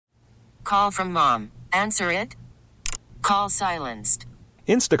Call from mom. Answer it. Call silenced.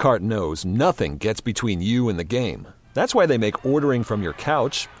 Instacart knows nothing gets between you and the game. That's why they make ordering from your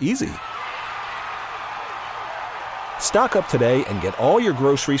couch easy. Stock up today and get all your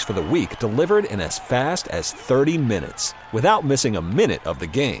groceries for the week delivered in as fast as 30 minutes without missing a minute of the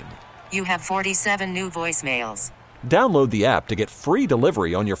game. You have 47 new voicemails. Download the app to get free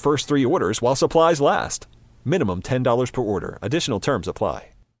delivery on your first 3 orders while supplies last. Minimum $10 per order. Additional terms apply.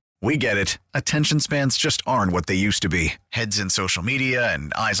 We get it. Attention spans just aren't what they used to be. Heads in social media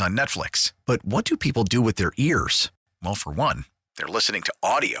and eyes on Netflix. But what do people do with their ears? Well, for one, they're listening to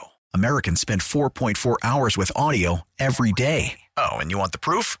audio. Americans spend 4.4 hours with audio every day. Oh, and you want the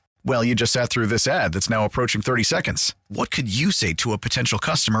proof? Well, you just sat through this ad that's now approaching 30 seconds. What could you say to a potential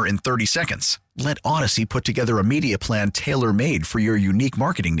customer in 30 seconds? Let Odyssey put together a media plan tailor-made for your unique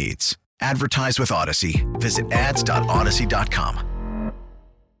marketing needs. Advertise with Odyssey. Visit ads.odyssey.com.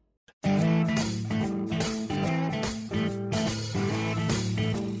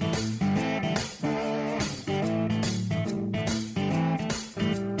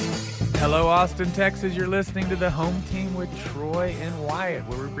 Hello, Austin, Texas. You're listening to the Home Team with Troy and Wyatt,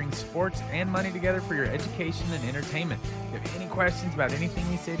 where we bring sports and money together for your education and entertainment. If you have any questions about anything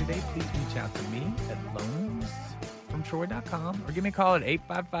we say today, please reach out to me at loansfromtroy.com or give me a call at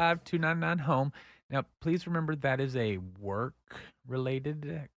 855-299-HOME. Now, please remember that is a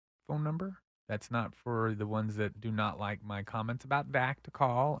work-related phone number. That's not for the ones that do not like my comments about Dak to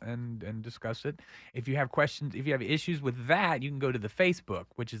call and discuss it. If you have questions, if you have issues with that, you can go to the Facebook,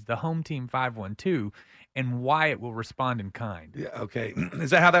 which is the Home Team 512, and Wyatt will respond in kind. Yeah, okay. Is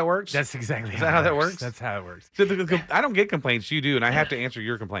that how that works? That's exactly Is that how that works? That's how it works. So I don't get complaints. You do, and I have to answer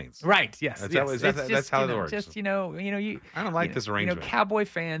your complaints. Right, yes. That's yes. how, It's that's how it works. Just, you I don't like this arrangement. Cowboy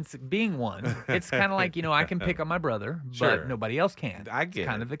fans being one, it's kind of like, I can pick on my brother, Sure. but nobody else can. I get It's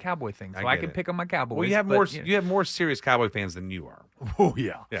kind it. of the Cowboy thing. So I I get can it. pick on my Cowboys. Well, you have but, more. You have more serious Cowboy fans than you are. Oh,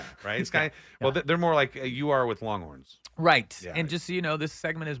 yeah. Yeah, right. It's kind of, well, they're more like you are with Longhorns. Right. Yeah. And just so you know, this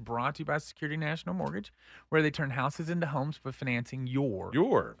segment is brought to you by Security National Mortgage, where they turn houses into homes for financing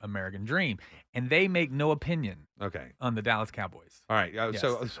your American dream. And they make no opinion on the Dallas Cowboys. All right. Yes.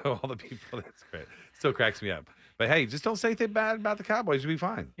 So all the people, that's great. Still cracks me up. But hey, just don't say anything bad about the Cowboys. You'll be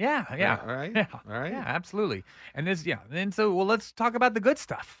fine. Yeah. All right. Yeah. All right. Yeah, absolutely. And let's talk about the good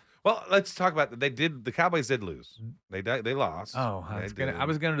stuff. Well, let's talk about the Cowboys did lose. They lost. Oh, I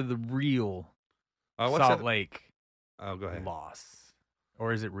was going to the real what's Salt that? Lake Oh, go ahead. loss.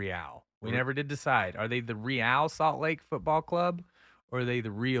 Or is it Real? We never did decide. Are they the Real Salt Lake Football Club or are they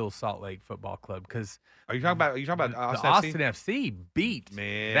the real Salt Lake Football Club? Because Are you talking about the Austin FC? Austin FC beat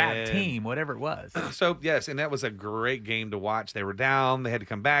that team, whatever it was. So, yes, and that was a great game to watch. They were down. They had to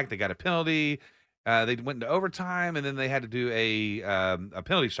come back. They got a penalty. They went into overtime, and then they had to do a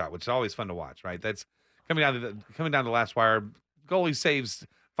penalty shot, which is always fun to watch, right? That's coming down to the last wire. Goalie saves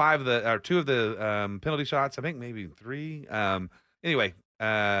two of the penalty shots. I think maybe 3. Anyway,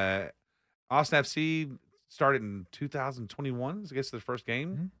 Austin FC started in 2021. I guess their first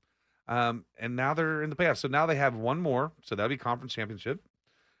game, and now they're in the playoffs. So now they have one more. So that'll be conference championship.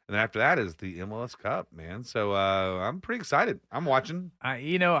 And then after that is the MLS Cup, man. So I'm pretty excited. I'm watching.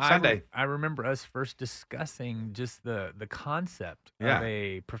 Sunday. I remember us first discussing just the concept of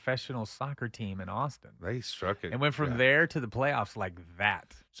a professional soccer team in Austin. They struck it. And went from there to the playoffs like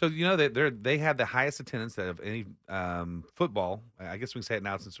that. So they had the highest attendance of any football. I guess we can say it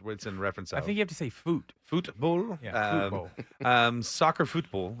now since it's in reference. I think you have to say football. Yeah, football. Soccer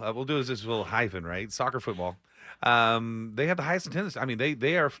football. We'll do this little hyphen, right? Soccer football. They have the highest attendance. I mean,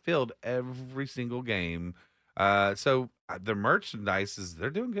 they are filled every single game. So the merchandise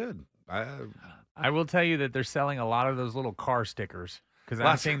they're doing good. I will tell you that they're selling a lot of those little car stickers. Because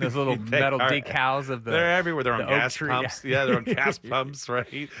I'm seeing those little metal decals of they're everywhere. They're on gas tree. pumps. Yeah, they're on gas pumps,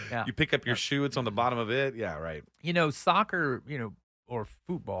 right? Yeah. You pick up your shoe, it's on the bottom of it. Yeah, right. Soccer, or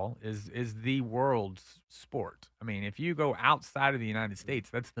football is the world's sport. I mean, if you go outside of the United States,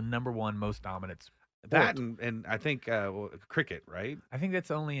 that's the number one most dominant sport. That and I think cricket, right? I think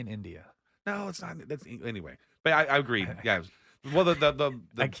that's only in India. No, it's not. That's anyway. But I agree. Yeah. Well, the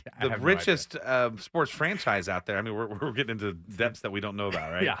richest sports franchise out there. I mean, we're getting into depths that we don't know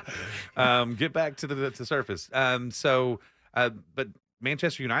about, right? Yeah. Get back to the surface. But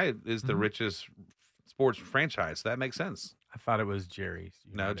Manchester United is the richest sports franchise. So that makes sense. I thought it was Jerry's.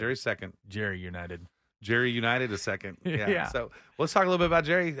 United. No, Jerry's second. Jerry United. Jerry United is second. Yeah. Yeah. So let's talk a little bit about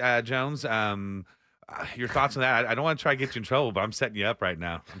Jerry Jones. Your thoughts on that? I don't want to try to get you in trouble, but I'm setting you up right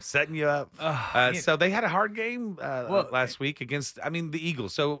now. I'm setting you up. So they had a hard game last week against, the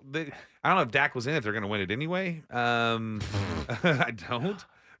Eagles. So I don't know if Dak was in, if they're going to win it anyway. I don't.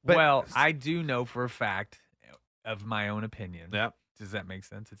 But- well, I do know for a fact of my own opinion. Yeah. Does that make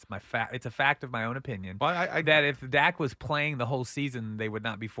sense? It's my fact. It's a fact of my own opinion. Well, I that if Dak was playing the whole season, they would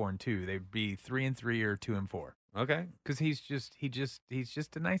not be 4-2. They'd be 3-3 or 2-4. okay. Because he's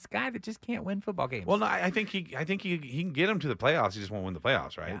just a nice guy that just can't win football games. Well, no, I think he can get them to the playoffs. He just won't win the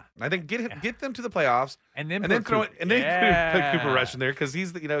playoffs, right? Yeah. I think get them to the playoffs, and then throw it, and then put Cooper Rush in there. there because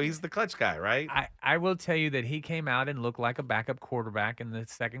he's the clutch guy, right? I will tell you that he came out and looked like a backup quarterback in the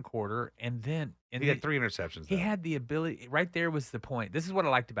second quarter, and then He had 3 interceptions. He though. had the ability. Right there was the point. This is what I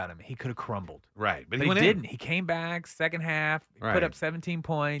liked about him. He could have crumbled. Right, but But he he went didn't. in. He came back second half, put Right. up 17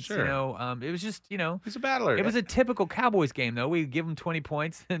 points. Sure. It was just, He's a battler. it was a typical Cowboys game though. We give them 20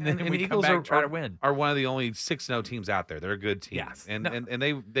 points and then And we the come Eagles back and try to win. are one of the only 6-0 teams out there. They're a good team. Yes. And No. and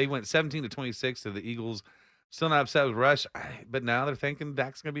they went 17-26 to the Eagles. Still not upset with Rush, but now they're thinking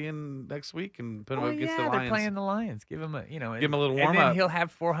Dak's going to be in next week and put him Well, up against the they're Lions. playing the Lions. Give him Give him a little and then warm-up. he'll have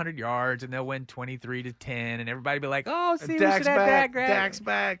 400 yards and they'll win 23-10 and everybody be like, "Oh, see, we should Dak's have back. Dak back." Dak's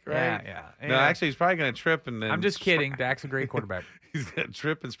back, right? Yeah. No, actually, he's probably going to trip and then. I'm just kidding. Dak's a great quarterback. He's going to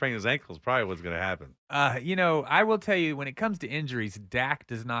trip and sprain his ankles. Probably what's going to happen. I will tell you when it comes to injuries, Dak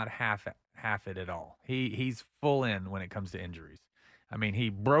does not half it at all. He's full in when it comes to injuries. I mean, he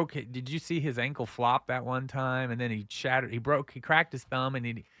broke it. Did you see his ankle flop that one time? And then he cracked his thumb and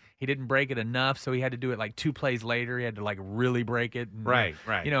he didn't break it enough. So he had to do it like 2 plays later. He had to like really break it. And, Right.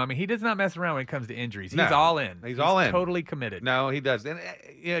 I mean, he does not mess around when it comes to injuries. He's No, all in. he's all in. Totally committed. No, he does. And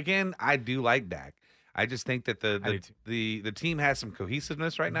again, I do like Dak. I just think that I do too. the team has some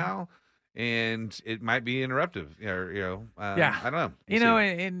cohesiveness right now, and it might be interruptive. Yeah. I don't know. We'll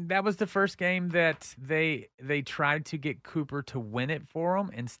see. And that was the first game that they tried to get Cooper to win it for them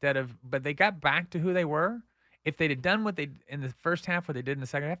but they got back to who they were. If they'd have done what they in the first half, what they did in the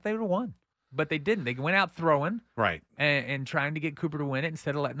second half, they would have won. But they didn't. They went out throwing Right. and trying to get Cooper to win it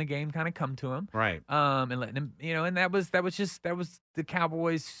instead of letting the game kind of come to him. Right. And letting him, and that was the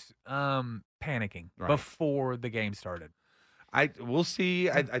Cowboys panicking Right. before the game started. We'll see.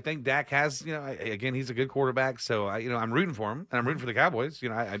 I think Dak has, again, he's a good quarterback. So I'm rooting for him, and I'm rooting for the Cowboys.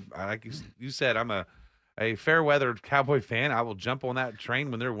 I like you said, I'm a fair weather Cowboy fan. I will jump on that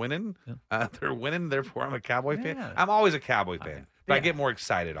train when they're winning. They're winning, therefore I'm a Cowboy fan. Yeah. I'm always a Cowboy fan, but I yeah. get more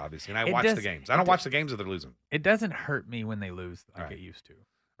excited, obviously, and I It watch does- the games. I don't watch the games if they're losing. It doesn't hurt me when they lose like Right. it used to.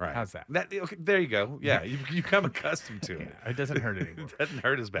 Right? How's that? Okay, there you go. Yeah, you become accustomed to it. It doesn't hurt anymore. It doesn't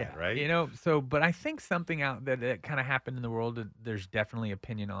hurt as bad, Yeah, right? But I think something out that kind of happened in the world that there's definitely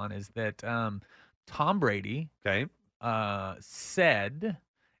opinion on is that Tom Brady Okay. said,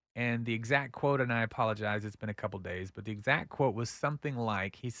 and the exact quote, and I apologize, it's been a couple days, but the exact quote was something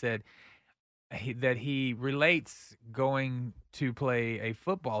like, he said that he relates going to play a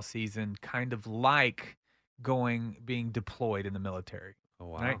football season kind of like being deployed in the military. Oh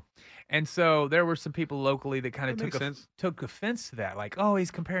wow. Right. And so there were some people locally that kind of That makes sense. took offense to that. Like, oh,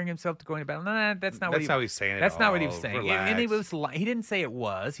 he's comparing himself to going to battle. Nah, that's not what That's how he's saying it. that's not what he was Oh, saying. And he relax. was he didn't say it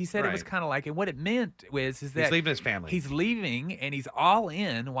was. He said it was Right. kind of like, and what it meant is He's that leaving his family. he's leaving and he's all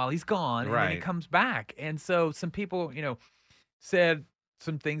in while he's gone, and then he Right. comes back. And so some people, said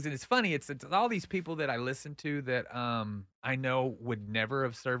some things, and it's funny. It's all these people that I listen to that I know would never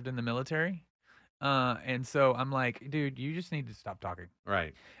have served in the military. And so I'm like, dude, you just need to stop talking.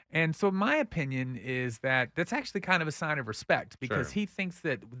 right. And so my opinion is that that's actually kind of a sign of respect because Sure. he thinks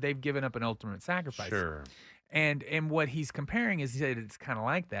that they've given up an ultimate sacrifice. Sure. And what he's comparing is he said it's kind of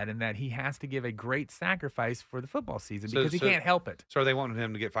like that, in that he has to give a great sacrifice for the football season So- because he so- can't help it. So are they wanting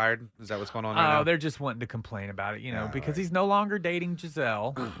him to get fired? Is that what's going on right Oh, now? they're just wanting to complain about it, Yeah, because right. he's no longer dating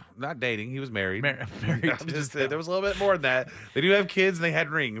Giselle. Not dating. He was married. Married I'm to just Giselle. there was a little bit more than that. They do have kids and they had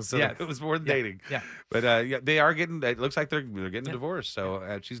rings, so Yes. it was more than Yeah. dating. Yeah. But they are getting. It looks like they're getting a divorce.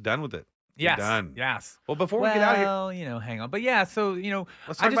 So she's done with it. She's Yes. done. Yes. Well, before we get out of here, Well, hang on. But yeah, so, let's I talk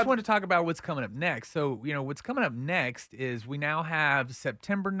just about want to talk about what's coming up next. So, what's coming up next is we now have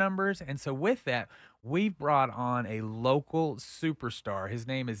September numbers. And so with that, we've brought on a local superstar. His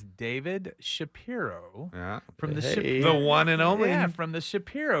name is David Shapiro. yeah, From the the one and only. Yeah, from the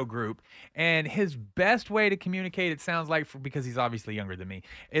Shapiro Group. And his best way to communicate, it sounds like, because he's obviously younger than me,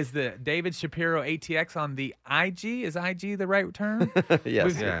 is the David Shapiro ATX on the IG. Is IG the right term?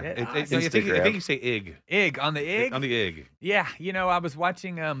 Yes. Yeah. Yeah. I think you say IG. IG, on the IG? On the IG. Yeah, I was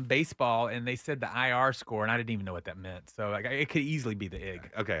watching baseball, and they said the IR score, and I didn't even know what that meant. So it could easily be the IG.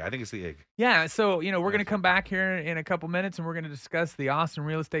 Okay, I think it's the IG. Yeah, so, we're going to come back here in a couple minutes, and we're going to discuss the Austin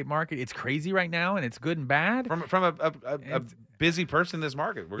real estate market. It's crazy right now, and it's good and bad. From a It's- busy person in this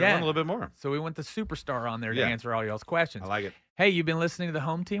market, we're gonna Yeah. learn a little bit more. So we want the superstar on there to Yeah. answer all y'all's questions. I like it. Hey, you've been listening to the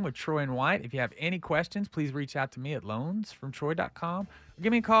Home Team with Troy and White. If you have any questions, please reach out to me at loansfromtroy.com or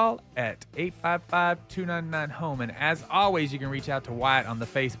give me a call at 855-299-HOME. And as always, you can reach out to White on the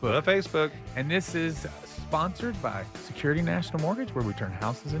Facebook. Facebook. And this is sponsored by Security National Mortgage, where we turn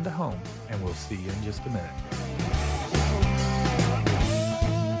houses into homes. And we'll see you in just a minute.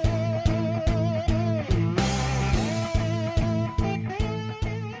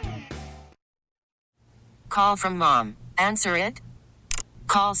 Call from mom. Answer it.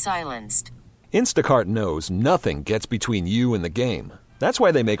 Call silenced. Instacart knows nothing gets between you and the game. That's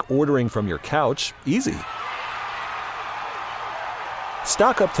why they make ordering from your couch easy.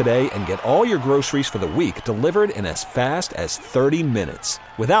 Stock up today and get all your groceries for the week delivered in as fast as 30 minutes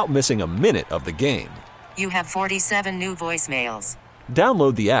without missing a minute of the game. You have 47 new voicemails.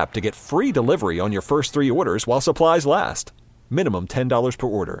 Download the app to get free delivery on your first 3 orders while supplies last. Minimum $10 per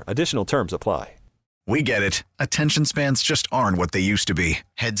order. Additional terms apply. We get it. Attention spans just aren't what they used to be.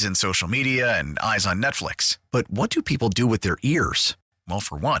 Heads in social media and eyes on Netflix. But what do people do with their ears? Well,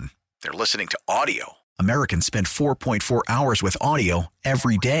 for one, they're listening to audio. Americans spend 4.4 hours with audio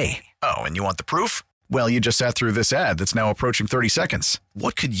every day. Oh, and you want the proof? Well, you just sat through this ad that's now approaching 30 seconds.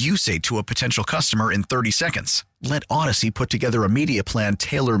 What could you say to a potential customer in 30 seconds? Let Odyssey put together a media plan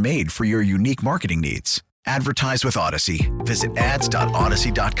tailor-made for your unique marketing needs. Advertise with Odyssey. Visit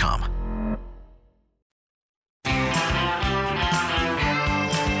ads.odyssey.com.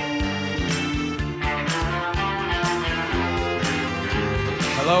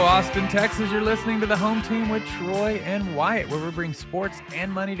 Hello, Austin, Texas. You're listening to the Home Team with Troy and Wyatt, where we bring sports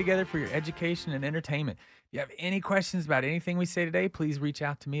and money together for your education and entertainment. If you have any questions about anything we say today, please reach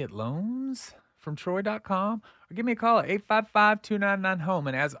out to me at loansfromtroy.com or give me a call at 855-299-HOME.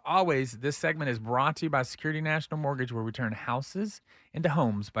 And as always, this segment is brought to you by Security National Mortgage, where we turn houses into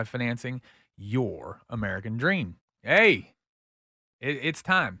homes by financing your American dream. Hey, it's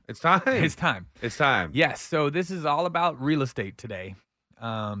time. It's time. It's time. It's time. Yes, so this is all about real estate today.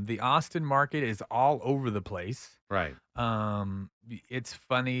 The Austin market is all over the place. Right. It's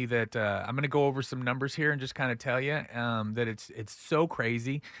funny that I'm going to go over some numbers here and just kind of tell you that it's so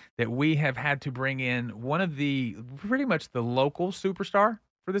crazy that we have had to bring in one of the pretty much the local superstar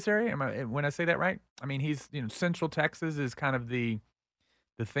for this area. When I say that right? I mean, he's Central Texas is kind of the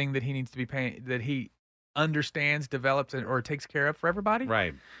thing that he needs to be paying, that he understands, develops, or takes care of for everybody.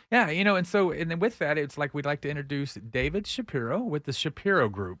 Right. Yeah, and then with that, it's like we'd like to introduce David Shapiro with the Shapiro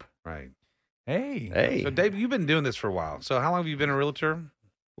Group. Right. Hey. So, Dave, you've been doing this for a while. So, how long have you been a realtor?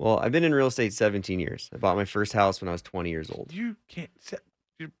 Well, I've been in real estate 17 years. I bought my first house when I was 20 years old. You can't.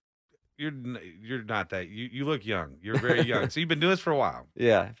 You're not that. You look young. You're very young. So, you've been doing this for a while.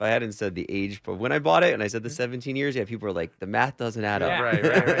 Yeah, if I hadn't said the age but when I bought it and I said the 17 years, yeah, people were like, the math doesn't add up.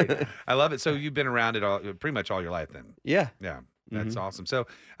 Right. I love it. So, you've been around it all, pretty much all your life then. Yeah. Yeah. That's awesome. So,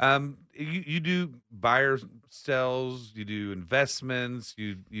 you do buyers, sells, you do investments,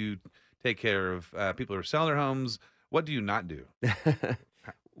 you take care of people who are selling their homes. What do you not do?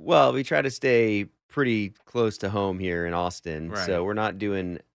 Well, we try to stay pretty close to home here in Austin. Right. So we're not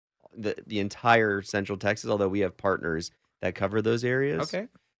doing the entire Central Texas, although we have partners that cover those areas. Okay.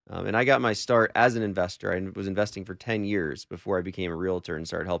 And I got my start as an investor. I was investing for 10 years before I became a realtor and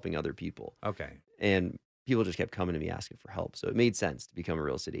started helping other people. Okay. And people just kept coming to me asking for help. So it made sense to become a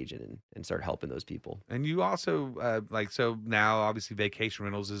real estate agent and start helping those people. And you also, so now obviously vacation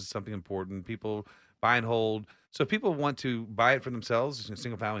rentals is something important. People buy and hold. So if people want to buy it for themselves, a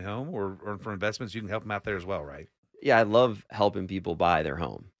single family home, or for investments, you can help them out there as well, right? Yeah, I love helping people buy their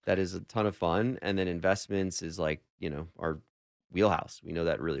home. That is a ton of fun. And then investments is like, our wheelhouse. We know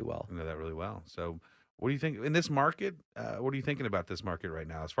that really well. I know that really well. So what do you think in this market? What are you thinking about this market right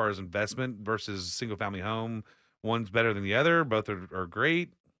now as far as investment versus single family home? One's better than the other. Both are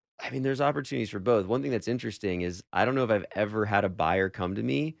great. I mean, there's opportunities for both. One thing that's interesting is I don't know if I've ever had a buyer come to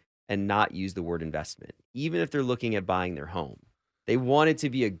me and not use the word investment, even if they're looking at buying their home. They want it to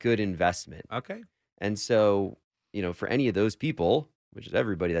be a good investment. Okay. And so, for any of those people, which is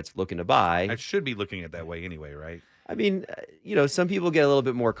everybody that's looking to buy. I should be looking at it that way anyway, right? I mean, some people get a little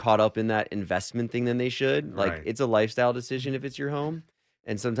bit more caught up in that investment thing than they should. Like, Right. It's a lifestyle decision if it's your home.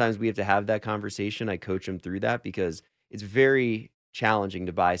 And sometimes we have to have that conversation. I coach them through that because it's very challenging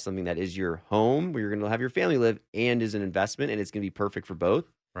to buy something that is your home, where you're going to have your family live, and is an investment, and it's going to be perfect for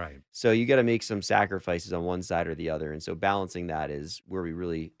both. Right. So you got to make some sacrifices on one side or the other. And so balancing that is where we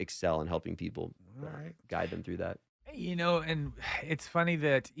really excel in helping people All right. guide them through that. And it's funny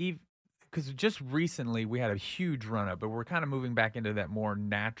that because just recently we had a huge run up, but we're kind of moving back into that more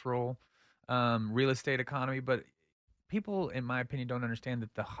natural real estate economy. But people, in my opinion, don't understand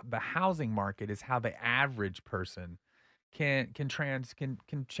that the housing market is how the average person can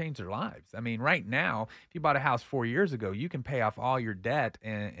change their lives. I mean, right now, if you bought a house 4 years ago, you can pay off all your debt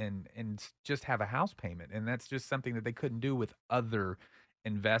and just have a house payment, and that's just something that they couldn't do with other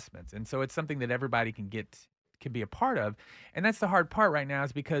investments. And so it's something that everybody can be a part of. And that's the hard part right now,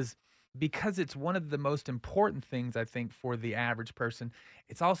 is because it's one of the most important things, I think, for the average person.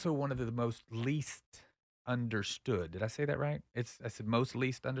 It's also one of the most least understood. Did I say that right? I said most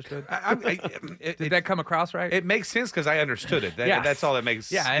least understood. Did that come across right? It makes sense because I understood it. Yes. That's all that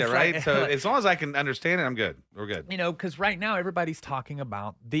makes Yeah, it's right. like- So as long as I can understand it, I'm good. We're good. Because right now everybody's talking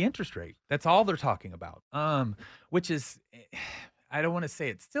about the interest rate. That's all they're talking about. Which is, I don't want to say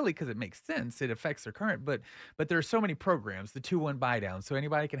it's silly because it makes sense. It affects their current, but there are so many programs, the 2-1 buy down. So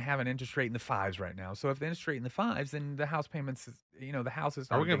anybody can have an interest rate in the 5s right now. So if the interest rate in the 5s, then the house payments, the house is.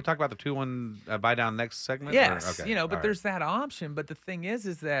 Are we going to talk about the 2-1 buy down next segment? Yes, Okay. but All right. there's that option. But the thing is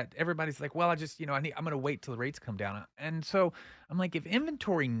that everybody's like, well, I just, I'm going to wait till the rates come down. And so I'm like, if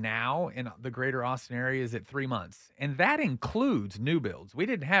inventory now in the greater Austin area is at 3 months, and that includes new builds. We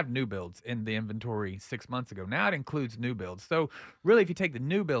didn't have new builds in the inventory 6 months ago. Now it includes new builds. So really, if you take the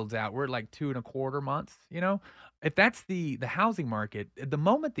new builds out, we're at like 2.25 months. If that's the housing market, the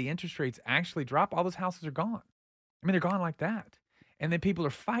moment the interest rates actually drop, all those houses are gone. I mean, they're gone like that. And then people are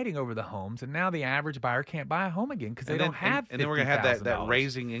fighting over the homes, and now the average buyer can't buy a home again because they don't have. And then we're going to have that $50,000.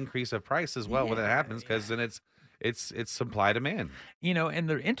 raising increase of price as well when that happens, because then it's supply demand. And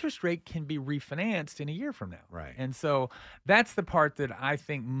their interest rate can be refinanced in a year from now. Right. And so that's the part that I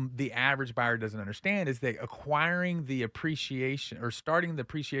think the average buyer doesn't understand, is that acquiring the appreciation or starting the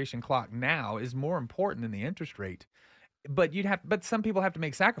appreciation clock now is more important than the interest rate. But some people have to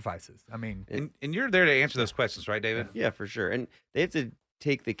make sacrifices. I mean, And you're there to answer those questions, right, David? Yeah, for sure. And they have to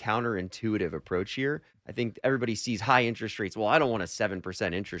take the counterintuitive approach here. I think everybody sees high interest rates. Well, I don't want a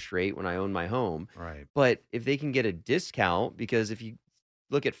 7% interest rate when I own my home. Right. But if they can get a discount, because if you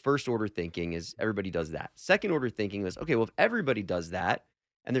look at first order thinking, is everybody does that. Second order thinking is, okay, well, if everybody does that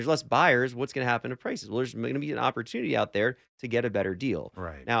and there's less buyers, what's going to happen to prices? Well, there's going to be an opportunity out there to get a better deal.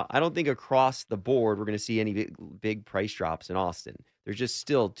 Right. Now, I don't think across the board we're going to see any big price drops in Austin. There's just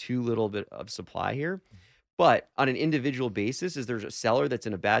still too little bit of supply here. But on an individual basis, is there's a seller that's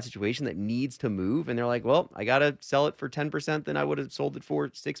in a bad situation that needs to move, and they're like, well, I got to sell it for 10% than I would have sold it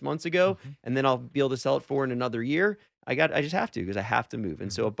for 6 months ago, and then I'll be able to sell it for in another year. I just have to, because I have to move.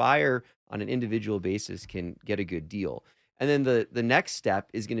 And so a buyer on an individual basis can get a good deal. And then the next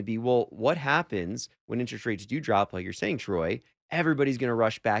step is going to be, well, what happens when interest rates do drop, like you're saying, Troy? Everybody's going to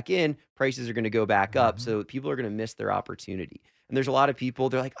rush back in. Prices are going to go back up. So people are going to miss their opportunity. And there's a lot of people,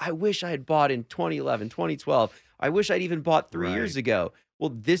 they're like, I wish I had bought in 2011, 2012. I wish I'd even bought 3 years ago.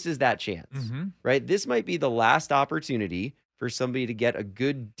 Well, this is that chance, right? This might be the last opportunity for somebody to get a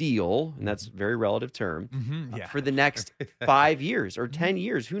good deal, and that's a very relative term, for the next 5 years or 10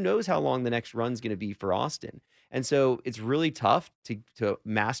 years. Who knows how long the next run's going to be for Austin? And so it's really tough to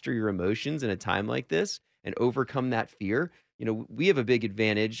master your emotions in a time like this and overcome that fear. We have a big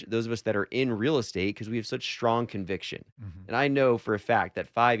advantage, those of us that are in real estate, because we have such strong conviction. And I know for a fact that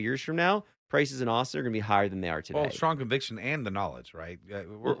 5 years from now, prices in Austin are going to be higher than they are today. Well, strong conviction and the knowledge, right?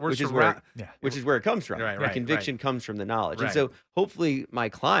 Which is where it comes from. Right, the conviction comes from the knowledge. Right. And so hopefully my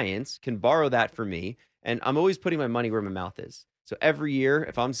clients can borrow that from me. And I'm always putting my money where my mouth is. So every year,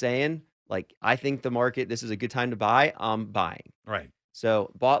 if I'm saying, like, I think the market, this is a good time to buy, I'm buying. Right.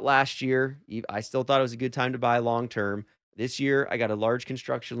 So bought last year. I still thought it was a good time to buy long term. This year, I got a large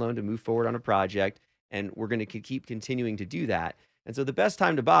construction loan to move forward on a project, and we're going to keep continuing to do that. And so the best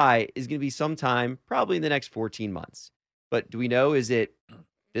time to buy is going to be sometime probably in the next 14 months. But do we know, is it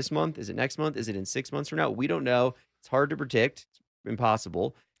this month? Is it next month? Is it in 6 months from now? We don't know. It's hard to predict. It's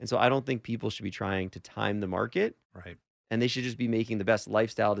impossible. And so I don't think people should be trying to time the market. Right. And they should just be making the best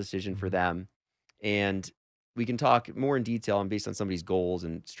lifestyle decision for them. And we can talk more in detail and based on somebody's goals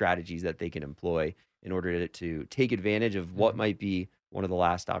and strategies that they can employ in order to take advantage of what might be one of the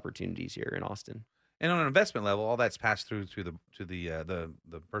last opportunities here in Austin. And on an investment level, all that's passed through to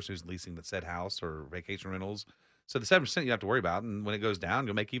the person who's leasing the said house or vacation rentals. So the 7% you don't have to worry about, and when it goes down,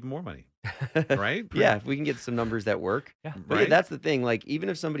 you'll make even more money, right? Yeah, if we can get some numbers that work. Yeah. But Right. that's the thing. Like, even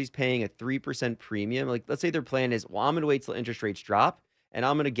if somebody's paying a 3% premium, like let's say their plan is, well, I'm going to wait till interest rates drop, and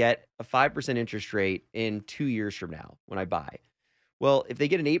I'm going to get a 5% interest rate in 2 years from now when I buy. Well, if they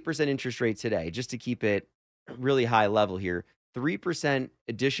get an 8% interest rate today, just to keep it really high level here, 3%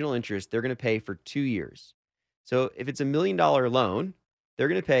 additional interest they're going to pay for 2 years. So if it's $1 million loan, they're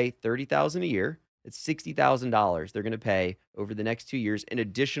going to pay $30,000 a year. It's $60,000 they're going to pay over the next 2 years in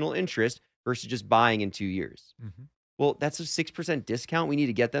additional interest versus just buying in 2 years. Well, that's a 6% discount we need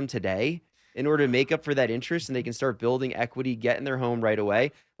to get them today. in order to make up for that interest, and they can start building equity, get in their home right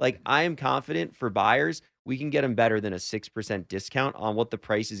away. Like, I am confident for buyers, we can get them better than a 6% discount on what the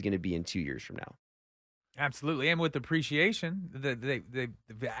price is going to be in 2 years from now. Absolutely. And with appreciation, they've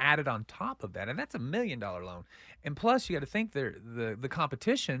added on top of that. And that's $1 million loan. And plus, you got to think the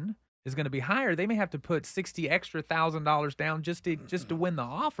competition is going to be higher. They may have to put $60,000 extra down just to win the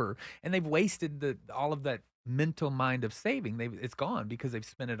offer. And they've wasted all of that mental mind of saving. It's gone because they've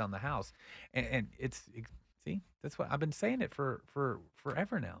spent it on the house. And see, that's what I've been saying it for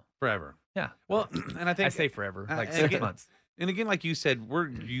forever now. Forever. Yeah. Well, and I think I say forever, like and 6 again- months. And again, like you said, we're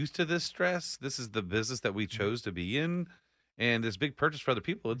used to this stress. This is the business that we chose to be in. And this big purchase for other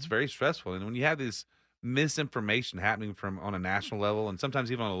people, it's very stressful. And when you have this misinformation happening from on a national level and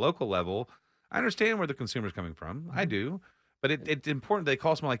sometimes even on a local level, I understand where the consumer's coming from. I do. But it's important they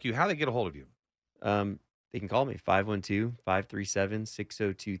call someone like you. How they get a hold of you? They can call me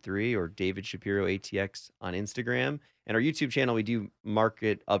 512-537-6023 or David Shapiro ATX on Instagram. And our YouTube channel, we do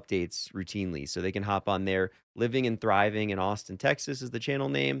market updates routinely. So they can hop on there. Living and Thriving in Austin, Texas is the channel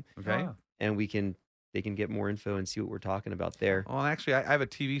name. Okay. Oh. And they can get more info and see what we're talking about there. Well, actually, I have a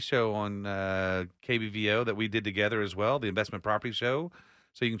TV show on KBVO that we did together as well, the Investment Property Show.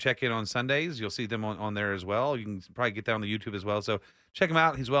 So you can check in on Sundays. You'll see them on there as well. You can probably get that on the YouTube as well. So check him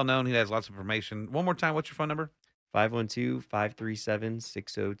out. He's well known. He has lots of information. One more time, what's your phone number?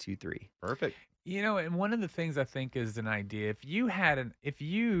 512-537-6023. Perfect. You know, and one of the things I think is an idea, if you had an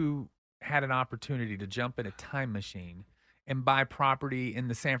opportunity to jump in a time machine and buy property in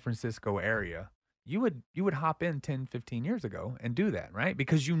the San Francisco area, you would hop in 10, 15 years ago and do that, right?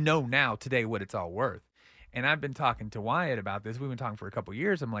 Because you know now today what it's all worth. And I've been talking to Wyatt about this. We've been talking for a couple of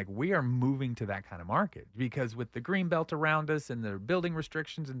years. I'm like, we are moving to that kind of market because with the green belt around us and the building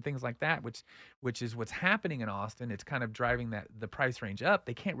restrictions and things like that, which is what's happening in Austin, it's kind of driving the price range up.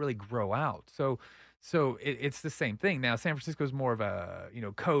 They can't really grow out. So it's the same thing. Now, San Francisco is more of a,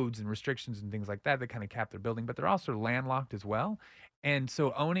 codes and restrictions and things like that kind of cap their building, but they're also landlocked as well. And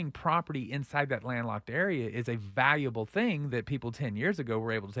so owning property inside that landlocked area is a valuable thing that people 10 years ago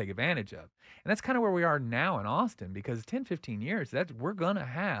were able to take advantage of. And that's kind of where we are now in Austin because 10, 15 years, we're going to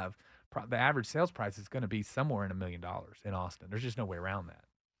have the average sales price is going to be somewhere in $1 million in Austin. There's just no way around that.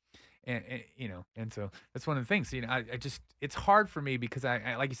 And so that's one of the things, it's hard for me because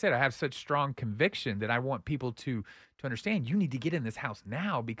I like you said, I have such strong conviction that I want people to understand you need to get in this house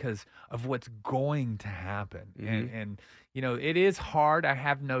now because of what's going to happen. Mm-hmm. And it is hard. I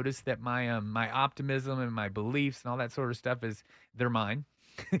have noticed that my optimism and my beliefs and all that sort of stuff they're mine.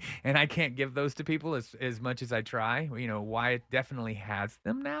 And I can't give those to people as much as I try. Wyatt definitely has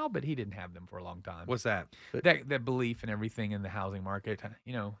them now, but he didn't have them for a long time. What's that? That belief and everything in the housing market,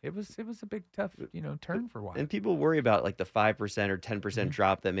 it was a big tough, turn for Wyatt. And people worry about like the 5% or 10%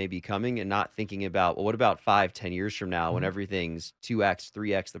 drop that may be coming and not thinking about, well, what about 5-10 years from now when everything's 2x,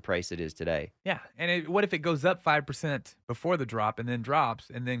 3x the price it is today? Yeah. And what if it goes up 5% before the drop and then drops?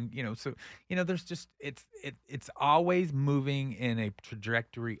 And then, there's just, it's always moving in a trajectory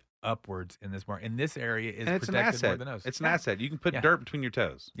upwards in this market. And this area is And it's an protected asset. more than us. It's an asset. You can put Yeah. dirt between your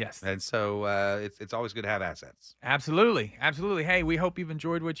toes. Yes. And so it's always good to have assets. Absolutely. Absolutely. Hey, we hope you've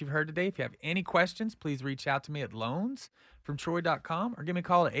enjoyed what you've heard today. If you have any questions, please reach out to me at loansfromtroy.com or give me a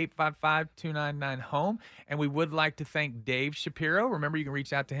call at 855-299-HOME. And we would like to thank Dave Shapiro. Remember, you can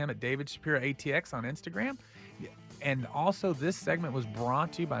reach out to him at David Shapiro ATX on Instagram. And also, this segment was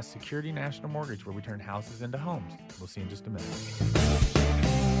brought to you by Security National Mortgage, where we turn houses into homes. We'll see you in just a minute.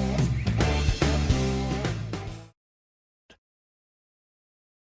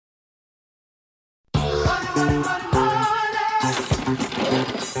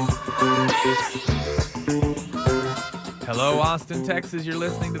 Hello, Austin, Texas. You're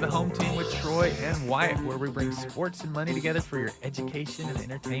listening to the Home Team with Troy and Wyatt, where we bring sports and money together for your education and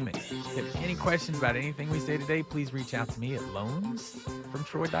entertainment. If you have any questions about anything we say today, please reach out to me at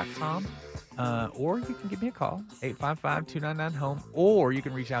loansfromtroy.com. Or you can give me a call, 855-299-HOME, or you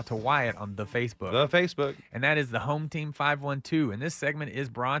can reach out to Wyatt on the Facebook. The Facebook. And that is the Home Team 512. And this segment is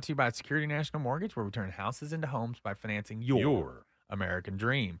brought to you by Security National Mortgage, where we turn houses into homes by financing your American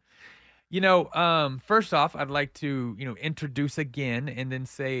dream. First off, I'd like to, introduce again and then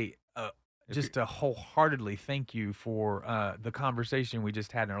say just to wholeheartedly thank you for the conversation we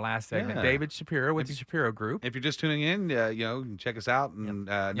just had in our last segment. Yeah. David Shapiro with the Shapiro Group. If you're just tuning in, you can check us out and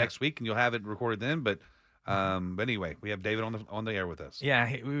next week, and you'll have it recorded then. But But anyway, we have David on the air with us.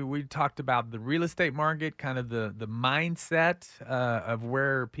 Yeah, we talked about the real estate market, kind of the mindset of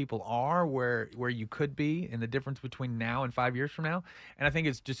where people are, where you could be, and the difference between now and 5 years from now. And I think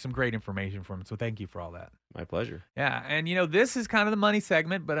it's just some great information from him. So thank you for all that. My pleasure. Yeah, and this is kind of the money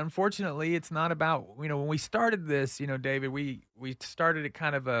segment, but unfortunately, it's not about when we started this. David, we started it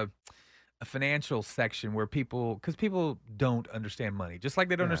kind of a financial section where people don't understand money, just like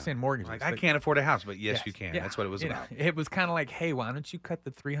they don't understand mortgages. Like, I can't afford a house, but yes, you can. Yeah. That's what it was about. It was kind of like, hey, why don't you cut the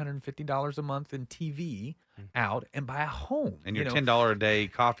 $350 a month in TV out and buy a home? And your $10 a day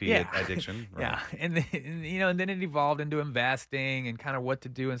coffee addiction. Right. Yeah, and then, and then it evolved into investing and kind of what to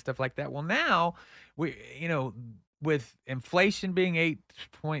do and stuff like that. Well, now with inflation being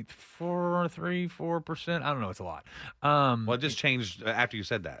 8.434%, I don't know, it's a lot. Well, it just changed after you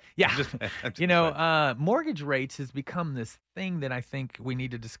said that. Yeah. Mortgage rates has become this thing that I think we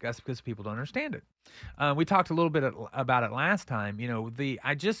need to discuss because people don't understand it. We talked a little bit about it last time.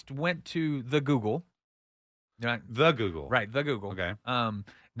 I just went to the Google. Right? The Google. Right, the Google. Okay.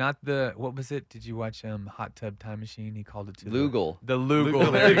 Not the, what was it? Did you watch Hot Tub Time Machine? He called it to Lugal. The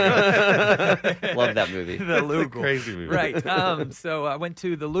Lugal. There you go. Love that movie. The Lugal. Crazy movie. Right. So I went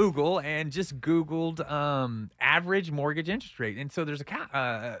to the Lugal and just Googled average mortgage interest rate. And so there's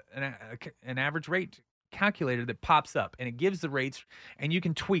an average rate calculator that pops up and it gives the rates and you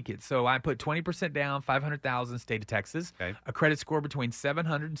can tweak it. So I put 20% down, 500,000, state of Texas, okay. A credit score between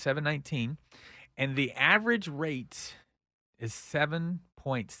 700 and 719. And the average rate is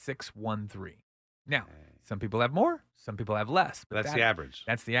 7.613. Now, some people have more, some people have less. But that's the average.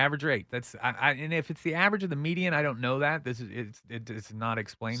 That's the average rate. And if it's the average of the median, I don't know that. It's not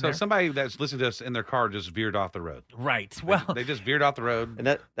explained. So there. Somebody that's listening to us in their car just veered off the road. Right. Well, they just veered off the road.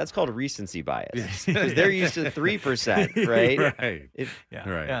 And that's called recency bias. Because they're used to 3%, right? Right. Right.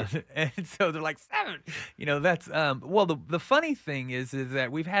 Yeah. And so they're like 7. That's well, the funny thing is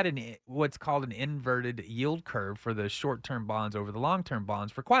that we've had what's called an inverted yield curve for the short-term bonds over the long-term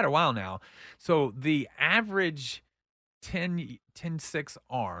bonds for quite a while now. So the average 10-6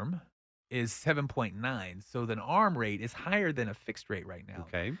 ARM is 7.9. So the ARM rate is higher than a fixed rate right now.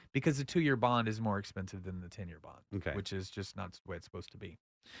 Okay. Because the 2-year bond is more expensive than the 10-year bond. Okay. Which is just not the way it's supposed to be.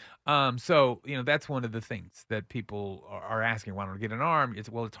 So that's one of the things that people are asking. Why don't I get an ARM? It's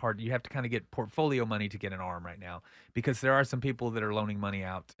hard. You have to kind of get portfolio money to get an ARM right now because there are some people that are loaning money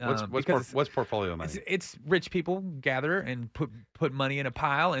out. What's portfolio money? It's rich people gather and put money in a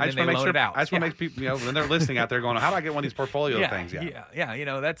pile and then they loan it out. I just want to make people, when they're listening out there going, how do I get one of these portfolio things? Yeah.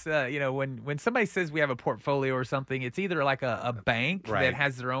 That's when somebody says we have a portfolio or something, it's either like a bank that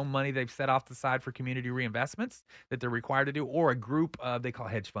has their own money they've set off the side for community reinvestments that they're required to do, or a group they call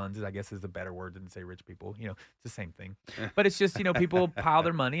hedge funds, I guess is the better word than say rich people. It's the same thing. But it's just, people pile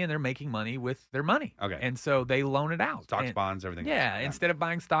their money and they're making money with their money. Okay. and so they loan it out. Stocks, bonds, everything. Yeah, instead of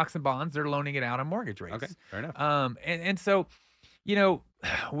buying stocks and bonds, they're loaning it out on mortgage rates. Okay, fair enough. And so, I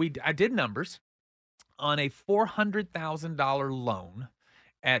did numbers on a $400,000 loan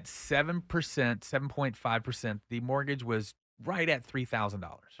at 7%, 7.5%. The mortgage was right at $3,000.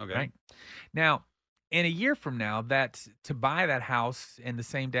 Okay. Right now, in a year from now, that to buy that house and the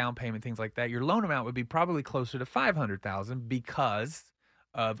same down payment, things like that, your loan amount would be probably closer to $500,000 because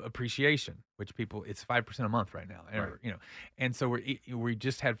of appreciation, which it's 5% a month right now. Right. And so we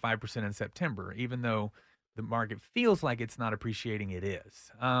just had 5% in September, even though the market feels like it's not appreciating, it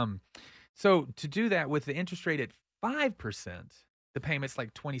is. So to do that with the interest rate at 5%, the payment's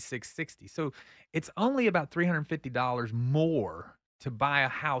like $2,660. So it's only about $350 more to buy a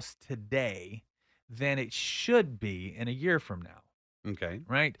house today than it should be in a year from now. Okay.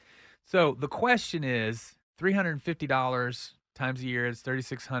 Right? So the question is $350 times a year is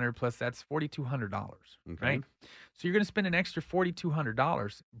 $3,600 plus that's $4,200. Okay. Right? So you're going to spend an extra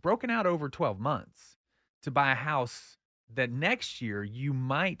 $4,200 broken out over 12 months to buy a house that next year you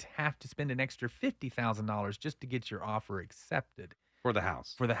might have to spend an extra $50,000 just to get your offer accepted. For the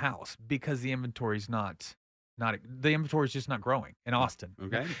house. Because the inventory's the inventory is just not growing in Austin.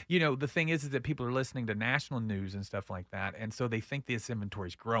 Okay. The thing is that people are listening to national news and stuff like that. And so they think this inventory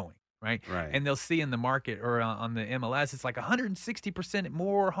is growing. Right. And they'll see in the market or on the MLS, it's like 160%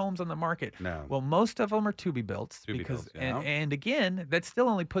 more homes on the market. No. Well, most of them are to-be-builts. And again, that still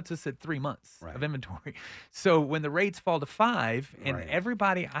only puts us at 3 months of inventory. So when the rates fall to 5 and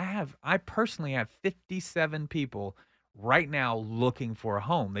everybody, I personally have 57 people right now looking for a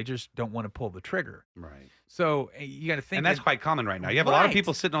home. They just don't want to pull the trigger. Right. So you got to think, And that's that- quite common right now. You have a lot of Right.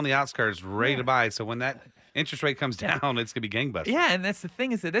 people sitting on the outskirts ready Yeah. to buy. So when that interest rate comes Yeah. down, it's going to be gangbusters. Yeah, and that's the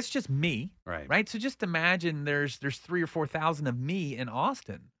thing is that that's just me, Right. right? So just imagine there's 3 or 4,000 of me in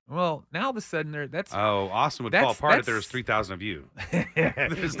Austin. Well, now all of a sudden that's Oh, Austin would fall That's- apart if there that's- was 3,000 of you.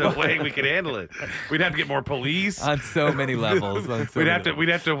 There's no way we could handle it. We'd have to get more police. on so many levels. We'd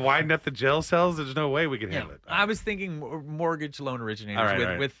have to widen up the jail cells. There's no way we could Yeah, handle it. I was thinking mortgage loan originators All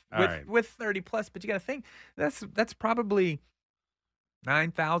right, with all right. 30 plus, but you got to think that's probably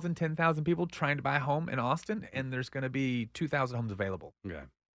 9,000, 10,000 people trying to buy a home in Austin, and there's going to be 2,000 homes available. Okay.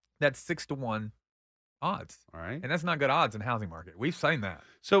 That's 6-to-1 odds, All right. and that's not good odds in the housing market. We've seen that.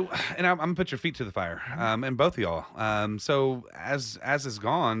 So, and I'm gonna put your feet to the fire, and both of y'all. So as is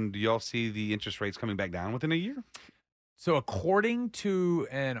gone, do y'all see the interest rates coming back down within a year? So, according to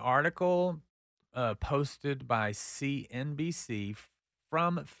an article posted by CNBC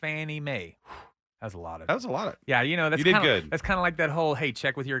from Fannie Mae, that's a lot of. That was a lot of. Yeah, that's You did kinda, good. That's kind of like that whole hey,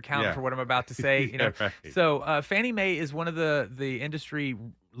 check with your accountant Yeah. for what I'm about to say. Yeah, right. So Fannie Mae is one of the industry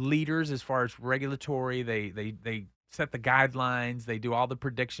leaders as far as regulatory. They set the guidelines. They do all the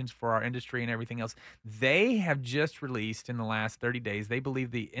predictions for our industry and everything else. They have just released in the last 30 days. They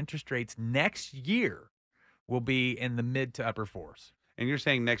believe the interest rates next year will be in the mid to upper fours. And you're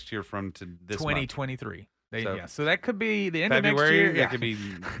saying next year from to this month. 2023. So- So that could be the end February. of next year. That could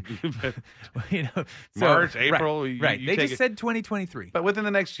be so- March, right, April. you- Right. you They take just it- said 2023. But within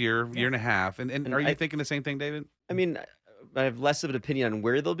the next year and a half, and And are you I- thinking the same thing, David? I mean, I have less of an opinion on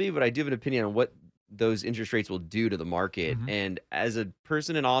where they'll be, but I do have an opinion on what those interest rates will do to the market. Mhm. And as a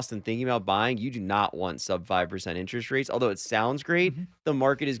person in Austin thinking about buying, you do not want sub 5% interest rates. Although it sounds great, Mhm. the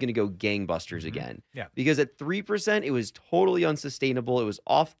market is going to go gangbusters Mhm. again. Yeah. Because at 3%, it was totally unsustainable. It was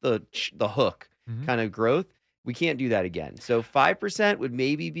off the hook Mhm. kind of growth. We can't do that again. So 5% would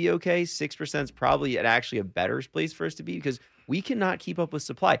maybe be okay. 6% is probably actually a better place for us to be because we cannot keep up with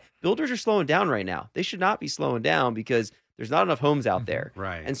supply. Builders are slowing down right now. They should not be slowing down because there's not enough homes out Mhm. there.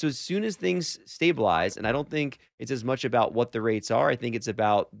 Right. And so as soon as things stabilize, and I don't think it's as much about what the rates are, I think it's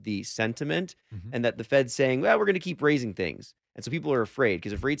about the sentiment Mhm. and that the Fed's saying, well, we're going to keep raising things. And so people are afraid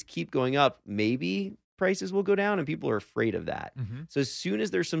because if rates keep going up, maybe prices will go down and people are afraid of that. Mhm. So as soon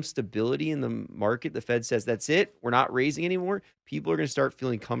as there's some stability in the market, the Fed says, that's it, we're not raising anymore, people are going to start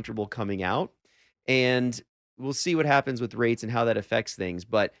feeling comfortable coming out. And we'll see what happens with rates and how that affects things.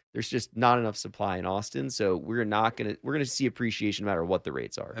 But there's just not enough supply in Austin. So we're going to see appreciation no matter what the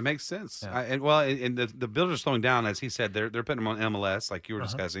rates are. That makes sense. Yeah. And the builders are slowing down, as he said. They're putting them on MLS, like you were Uh-huh.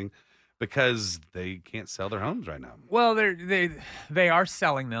 discussing, because they can't sell their homes right now. Well, they are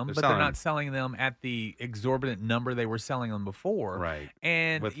selling them, They're but selling they're not them. selling them at the exorbitant number they were selling them before. Right.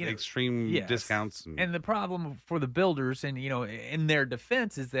 And With you know, extreme yes. discounts. And the problem for the builders, and in their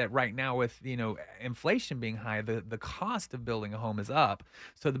defense, is that right now with inflation being high, the cost of building a home is up.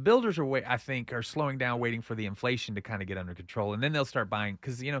 So the builders I think are slowing down, waiting for the inflation to kind of get under control, and then they'll start buying.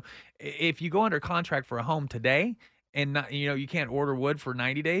 Because if you go under contract for a home today, and not, you can't order wood for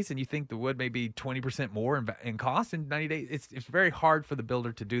 90 days, and you think the wood may be 20% more in cost in 90 days, it's very hard for the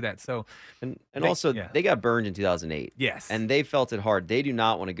builder to do that. So, And They- also, yeah. they got burned in 2008. yes, And they felt it hard. They do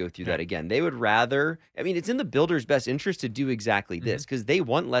not want to go through that Right. again. They would rather, it's in the builder's best interest to do exactly Mm-hmm. this because they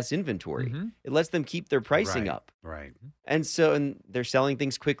want less inventory. Mhm. It lets them keep their pricing Right. up. Right. And they're selling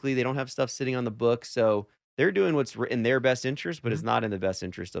things quickly. They don't have stuff sitting on the book. So they're doing what's in their best interest, but it's not in the best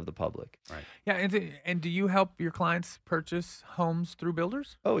interest of the public. yeah. And do you help your clients purchase homes through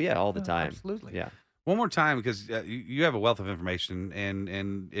builders? Oh, yeah, all the Oh, time. absolutely. Yeah. One more time, because you have a wealth of information,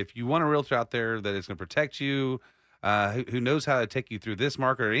 and if you want a realtor out there that is going to protect you, who knows how to take you through this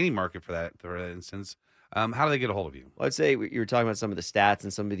market or any market for that instance, how do they get a hold of you? Well, I'd say you were talking about some of the stats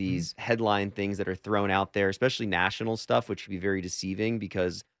and some Mm-hmm. of these headline things that are thrown out there, especially national stuff, which can be very deceiving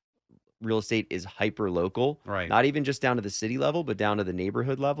because real estate is hyper local, Right. not even just down to the city level, but down to the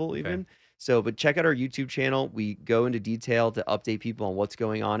neighborhood level even. So, but check out our YouTube channel. We go into detail to update people on what's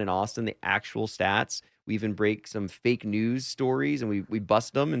going on in Austin, the actual stats. We even break some fake news stories and we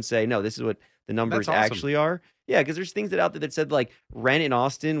bust them and say, no, this is what the numbers awesome. actually are. Yeah, because there's things out there that said like rent in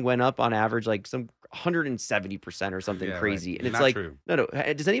Austin went up on average like some 170% or something Yeah, right. crazy. And it's Not like, true. no.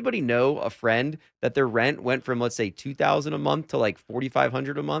 Does anybody know a friend that their rent went from let's say $2,000 a month to like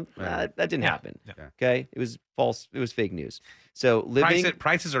 $4,500 a month? Yeah. That didn't happen. Yeah. Okay, it was false. It was fake news. So living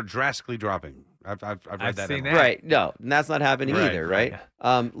Prices are drastically dropping. I've read I've that. seen in- that. right. No, and that's not happening Right, either. right.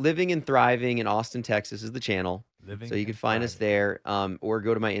 Right. Living and thriving in Austin, Texas is the channel. Living So you can and find us thriving. there, or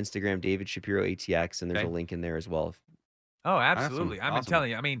go to my Instagram, David Shapiro ATX, and there's Okay. a link in there as well. Oh, absolutely. I'm Awesome.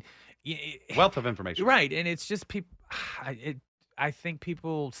 telling you. I mean, Wealth of information. right, and it's just people. I think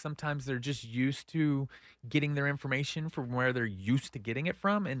people sometimes they're just used to getting their information from where they're used to getting it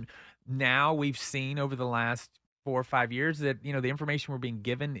from. And now we've seen over the last 4 or 5 years that, the information we're being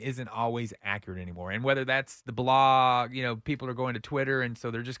given isn't always accurate anymore. And whether that's the blog, people are going to Twitter and so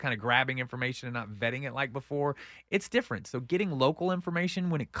they're just kind of grabbing information and not vetting it like before. It's different. So getting local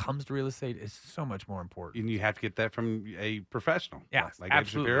information when it comes to real estate is so much more important. And you have to get that from a professional. Yeah, like David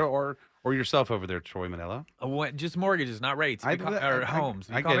absolutely. Shapiro or yourself over there, Troy Manello. Just mortgages, not rates, or homes.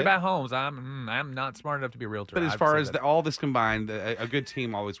 If you call me about homes, I'm not smart enough to be a realtor. But as far as all this combined, a good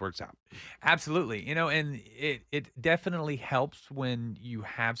team always works out. Absolutely. And it definitely helps when you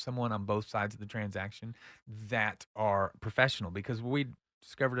have someone on both sides of the transaction that are professional, because we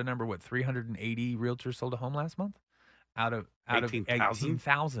discovered a number, 380 realtors sold a home last month out of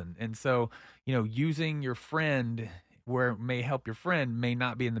 18,000. And so, using your friend where it may help your friend may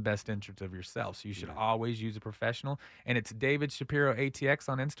not be in the best interest of yourself. So you should always use a professional. And it's David Shapiro ATX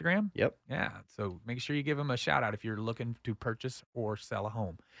on Instagram. Yep. Yeah. So make sure you give him a shout out if you're looking to purchase or sell a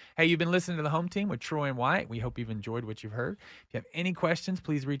home. Hey, you've been listening to The Home Team with Troy and Wyatt. We hope you've enjoyed what you've heard. If you have any questions,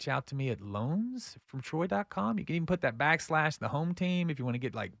 please reach out to me at loansfromtroy.com. You can even put that / The Home Team if you want to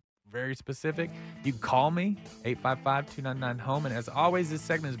get very specific. You can call me, 855-299-HOME. And as always, this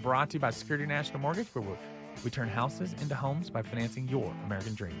segment is brought to you by Security National Mortgage, where we turn houses into homes by financing your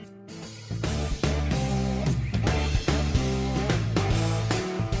American dream.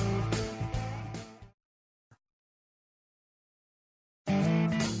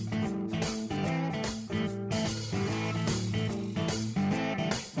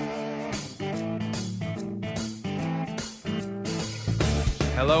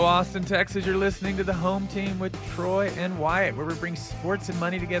 Hello, Austin, Texas. You're listening to The Home Team with Troy and Wyatt, where we bring sports and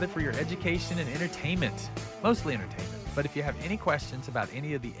money together for your education and entertainment. Mostly entertainment. But if you have any questions about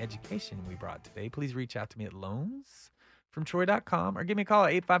any of the education we brought today, please reach out to me at loansfromtroy.com or give me a call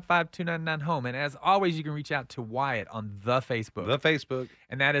at 855-299-HOME. And as always, you can reach out to Wyatt on the Facebook.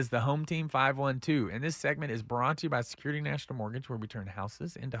 And that is The Home Team 512. And this segment is brought to you by Security National Mortgage, where we turn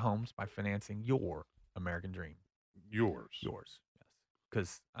houses into homes by financing your American dream. Yours.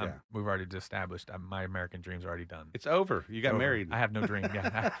 Because we've already established my American dream's already done. It's over. You got married. I have no dream.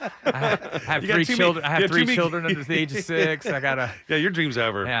 Yeah, I have three children. I have three children under the age of 6. I gotta. Yeah, your dream's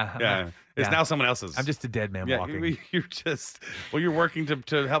over. Yeah. It's now someone else's. I'm just a dead man walking. You're working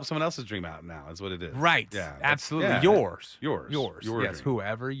to help someone else's dream out now. Is what it is. Right. Yeah. Absolutely. Yeah. Yours. Your Yes. dream.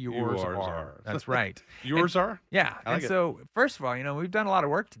 Whoever yours are. That's right. Yours are. Yeah. I like and so, first of all, we've done a lot of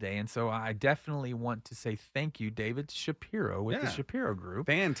work today, and so I definitely want to say thank you, David Shapiro, with the Shapiro Group.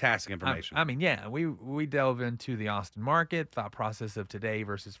 Fantastic information. We delve into the Austin market, thought process of today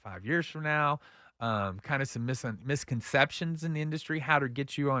versus 5 years from now. Kind of some misconceptions in the industry, how to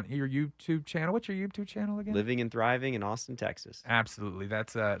get you on your YouTube channel. What's your YouTube channel again? Living and Thriving in Austin, Texas. Absolutely.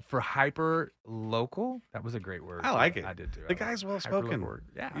 That's for hyper local. That was a great word. I like it. I did too. The guy's well spoken.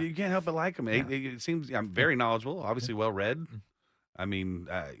 Yeah. You can't help but like him. Yeah. It seems I'm very knowledgeable, obviously well read. I mean,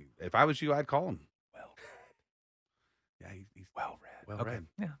 if I was you, I'd call him. Well read. Yeah, he's well read. Well Okay. read.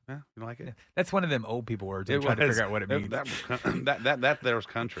 Yeah. Yeah, you like it? Yeah. That's one of them old people words. I'm trying to figure out what it means. That there's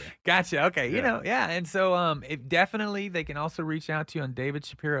country. Gotcha. Okay. Yeah. And so it definitely, they can also reach out to you on David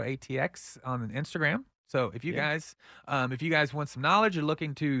Shapiro ATX on Instagram. So if you guys want some knowledge, you're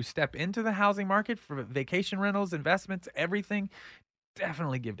looking to step into the housing market for vacation rentals, investments, everything,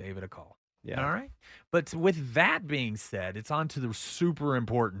 definitely give David a call. Yeah. All right. But with that being said, it's on to the super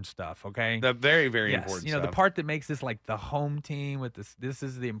important stuff. Okay. The very, very Yes, important the stuff. part that makes this like the home team with this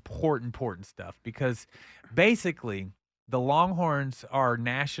is the important stuff, because basically the Longhorns are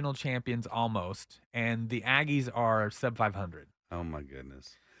national champions almost, and the Aggies are sub 500. Oh my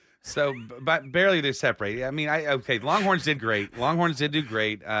goodness. So, but barely they separate. I mean, Longhorns did great. Longhorns did do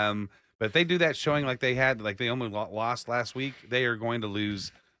great. But if they do that showing like they only lost last week, they are going to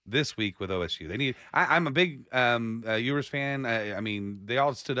lose this week with OSU. I'm a big Ewers fan. I mean, they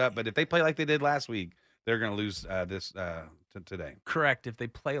all stood up, but if they play like they did last week, they're going to lose this today. Correct. If they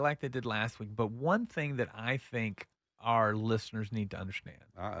play like they did last week. But one thing that I think our listeners need to understand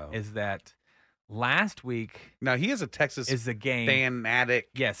is that last week now he is a Texas is a game fanatic.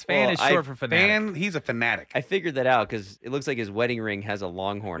 Yes, fan is short for fanatic. He's a fanatic. I figured that out because it looks like his wedding ring has a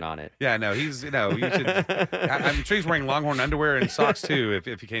Longhorn on it. Yeah, no, he's you should. I'm sure he's wearing Longhorn underwear and socks too.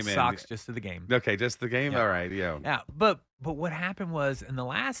 If he came in socks just to the game. Okay, just the game. Yeah. All right, yeah. Yeah, but what happened was in the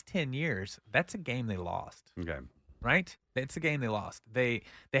last 10 years, that's a game they lost. Okay. Right? It's a game they lost. They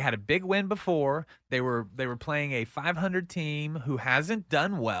had a big win before. They were playing a 500 team who hasn't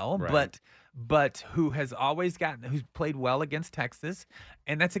done well, Right. but who's played well against Texas,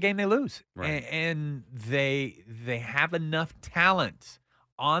 and that's a game they lose. Right. And they have enough talent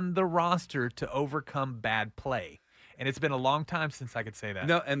on the roster to overcome bad play. And it's been a long time since I could say that.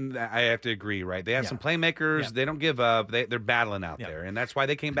 No, and I have to agree, right? They have some playmakers. Yeah. They don't give up. They're battling out there, and that's why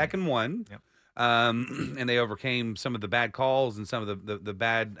they came back and won. Yep. And they overcame some of the bad calls and some of the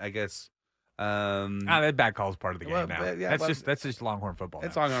bad, I guess. That bad call is part of the game well, now. yeah, That's just Longhorn football.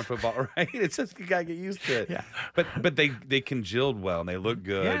 It's now. Longhorn football, right? It's just you gotta get used to it. Yeah. But they congealed well and they look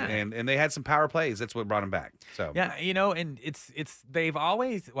good and they had some power plays. That's what brought them back. So Yeah, and it's they've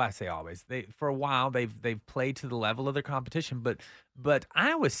always, well, I say always, for a while they've played to the level of their competition, but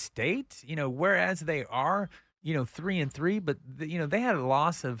Iowa State, whereas they are 3-3, but they had a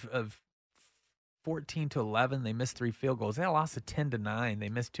loss of 14-11. They missed 3 field goals. They had a loss of 10-9. They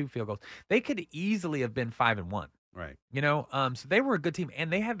missed 2 field goals. They could easily have been 5-1. right. So they were a good team,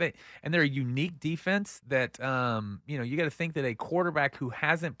 and they're a unique defense that, you got to think that a quarterback who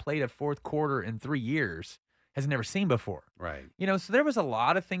hasn't played a fourth quarter in 3 years has never seen before. Right. So there was a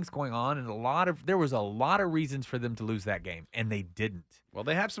lot of things going on, and there was a lot of reasons for them to lose that game, and they didn't. Well,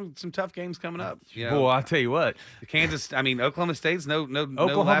 they have some tough games coming up. Well, I'll tell you what, Oklahoma State's no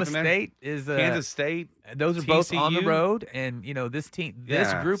Oklahoma laughing there. State is Kansas State. Those are both on the TCU. road, and this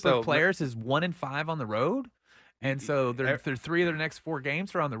group so- of players is 1-5 on the road, and so their 3 of their next 4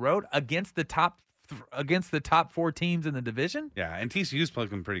 games are on the road against the top 4 teams in the division. Yeah, and TCU's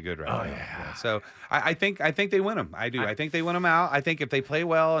looking pretty good right Oh, now. yeah. So I think they win them. I do. I think they win them out. I think if they play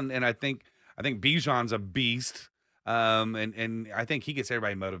well, and I think Bijan's a beast. And I think he gets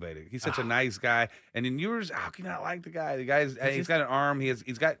everybody motivated. He's such a nice guy. And in yours, how can you not like the guy? The guy's he's got an arm. He's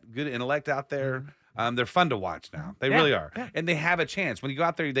got good intellect out there. They're fun to watch now. They really are. Yeah. And they have a chance. When you go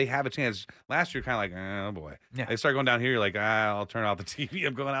out there, they have a chance. Last year, kind of like, oh boy. Yeah. They start going down here, you're like, I'll turn off the TV.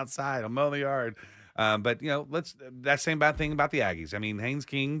 I'm going outside. I'm mowing the yard. But that same bad thing about the Aggies. I mean, Haynes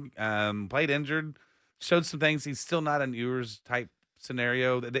King played injured, showed some things. He's still not an Ewers type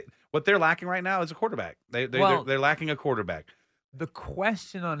scenario. What they're lacking right now is a quarterback. They're lacking a quarterback. The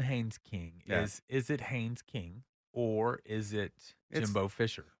question on Haynes King Yeah. is it Haynes King or is it It's- Jimbo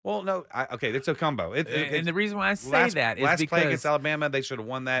Fisher? Well, no, it's a combo. And the reason why I say last, that is last because play against Alabama, they should have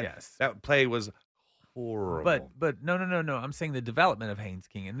won that. Yes. That play was horrible. But no. I'm saying the development of Haynes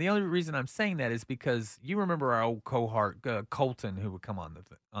King, and the only reason I'm saying that is because you remember our old cohort Colton, who would come on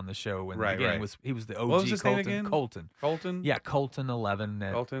the show, and Right, again, right. he was the OG What was his name Colton. again? Colton. Colton. Yeah, Colton11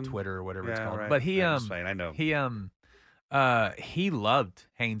 at Colton? Twitter or whatever it's Yeah, called. right. But he I'm just saying, I know. he loved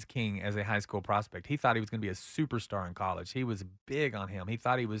Haynes King as a high school prospect. He thought he was going to be a superstar in college. He was big on him. He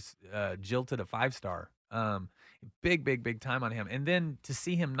thought he was jilted a 5-star. Big time on him. And then to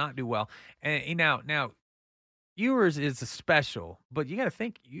see him not do well, and now Ewers is a special, but you got to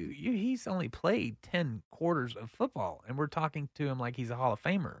think he's only played 10 quarters of football, and we're talking to him like he's a Hall of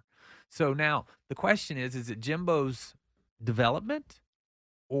Famer. So now the question is it Jimbo's development,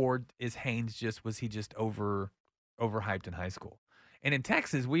 or is Haynes was he just overhyped in high school? And in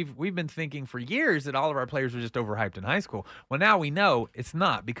Texas, we've been thinking for years that all of our players were just overhyped in high school. Well, now we know it's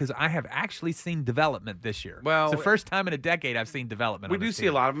not, because I have actually seen development this year. Well, it's the first time in a decade I've seen development. We on do this see a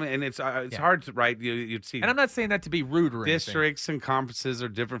team. lot of them, and it's hard to write. You'd see, And I'm not saying that to be rude or anything. districts and conferences are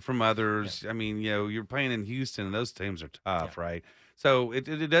different from others. I mean, you're playing in Houston, and those teams are tough, right? So it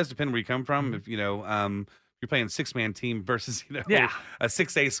does depend where you come from. If you're playing a 6-man team versus Yeah. a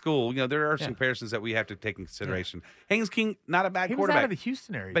 6A school, there are some Yeah. comparisons that we have to take in consideration. Haynes King, not a bad He was quarterback. out of the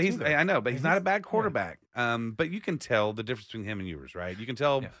Houston area, But too, though. I know, but he's not a bad yeah. quarterback. But you can tell the difference between him and yours, right? You can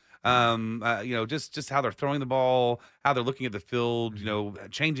tell, just how they're throwing the ball, how they're looking at the field,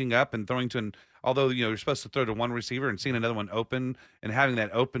 changing up and throwing to although, you're supposed to throw to one receiver and seeing another one open and having that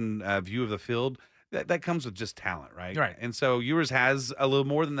open view of the field, that comes with just talent, right? Right. And so yours has a little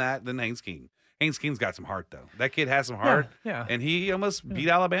more than that than Haynes King. Haynes King's got some heart, though. That kid has some heart. Yeah. And he almost beat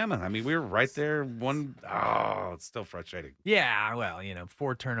Alabama. I mean, we were right there. It's still frustrating. Yeah, well,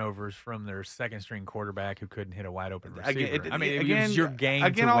 4 turnovers from their second-string quarterback who couldn't hit a wide-open receiver. It was your game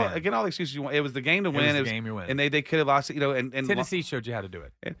to win. All the excuses you want. It was the game to win. It was the game you're winning. And they could have lost it, and Tennessee showed you how to do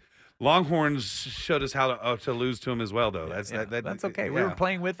it. Longhorns showed us how to lose to him as well, though. That's okay. We were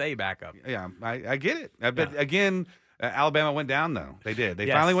playing with a backup. Yeah, I get it. But again, Alabama went down, though. They did. They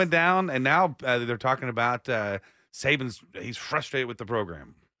Yes. finally went down, and now they're talking about Saban's. He's frustrated with the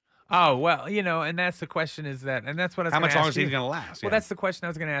program. Oh, well, and that's the question and that's what I was How gonna much longer ask is he you. going to last? Well, that's the question I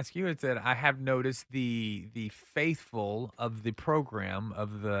was going to ask you. Is that I have noticed the faithful of the program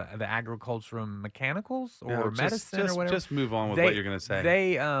of the agricultural mechanicals or medicine or whatever. Just move on with what you're going to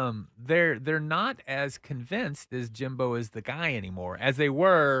say. They're not as convinced as Jimbo is the guy anymore as they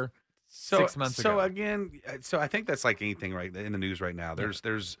were 6 months ago. So again, so I think that's like anything right in the news right now.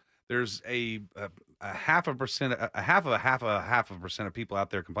 There's a half a percent of people out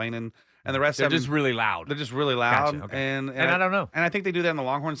there complaining, and the rest They're of them just really loud. they're just really loud. Gotcha, okay. And I don't know. And I think they do that on the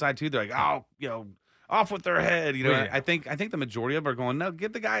Longhorn side too. They're like, oh, off with their head. Yeah. I think the majority of them are going, no,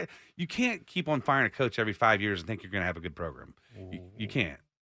 get the guy. You can't keep on firing a coach every 5 years and think you're going to have a good program. You can't.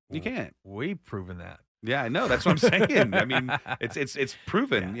 You can't. We've proven that. Yeah, I know. That's what I'm saying. I mean, it's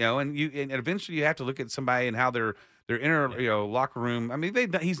proven, and eventually you have to look at somebody and how their inner locker room. I mean,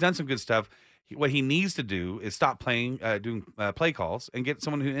 he's done some good stuff. What he needs to do is stop doing play calls and get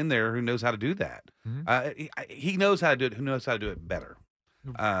someone in there who knows how to do that. Mm-hmm. He knows how to do it. Who knows how to do it better?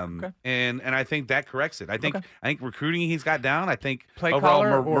 Okay. And I think that corrects it. I think recruiting he's got down. I think Play overall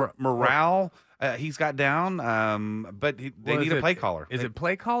caller morale he's got down. But they need a play caller. Is it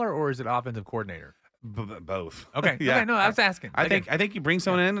play caller or is it offensive coordinator? Both. Okay. Yeah. Okay. No, I was asking. I think you bring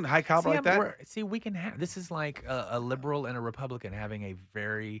someone in high caliber like that. We can have this is like a liberal and a Republican having a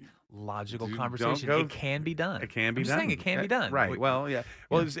very logical Dude, conversation. don't go- It can be done. It can be I'm just done. saying it can be done. Right. Well, yeah.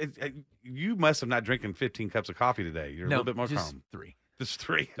 Well, you must have not drinking 15 cups of coffee today. You're a little bit more just calm. 3. Just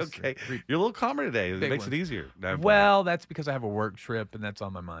three. Just Okay. three. You're a little calmer today. It Big makes ones. it easier. No, Well, that's because I have a work trip and that's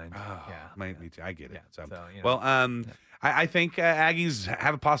on my mind. Oh, yeah. me too. I get it. Yeah, So, so, well, I think Aggies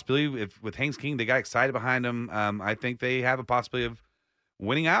have a possibility with Haynes King. They got excited behind him. I think they have a possibility of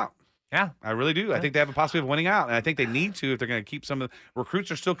winning out. Yeah. I really do. I think they have a possibility of winning out, and I think they need to if they're going to keep some of the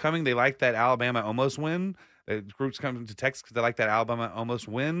recruits are still coming. They like that Alabama almost win. The recruits come to Texas because they like that Alabama almost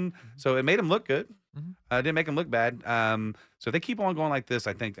win. So it made them look good. Didn't make them look bad. So if they keep on going like this,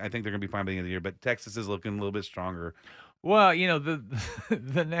 I think they're going to be fine by the end of the year. But Texas is looking a little bit stronger. Well,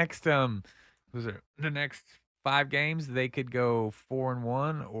 the next the next 5 games they could go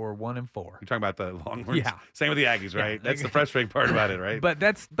 4-1 or 1-4. You're talking about the Longhorns. Yeah. Same with the Aggies, right? Yeah. That's the frustrating part about it, right? But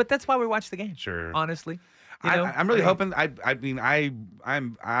that's why we watch the game. Sure. Honestly. I'm really hoping. I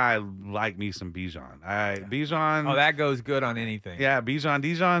like me some Bijan. Bijan. Oh, that goes good on anything. Yeah,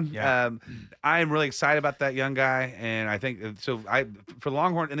 Bijan. Yeah. I am really excited about that young guy, and I think so. For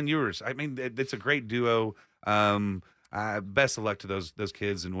Longhorn and then yours. I mean, it's a great duo. Best of luck to those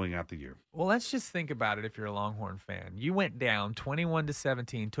kids in winning out the year. Well, let's just think about it. If you're a Longhorn fan, you went down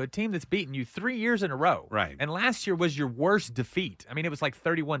 21-17 to a team that's beaten you 3 years in a row. Right. And last year was your worst defeat. I mean, it was like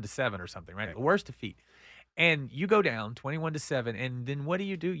 31-7 or something, right? The worst defeat. And you go down 21-7, and then what do?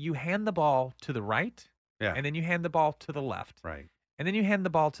 You hand the ball to the right, and then you hand the ball to the left. Right. And then you hand the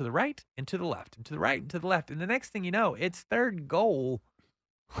ball to the right and to the left and to the right and to the left. And the next thing you know, it's third goal.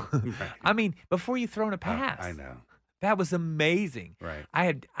 Right. I mean, before you thrown a pass. I know. That was amazing. Right. I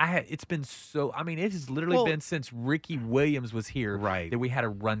had it's been so I mean, it has literally been since Ricky Williams was here Right. that we had a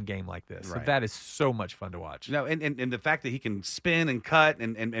run game like this. So Right. that is so much fun to watch. No, and the fact that he can spin and cut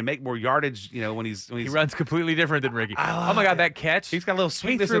and make more yardage, when he's He runs completely different than Ricky. I Oh my love God, it. that catch. He's got a little He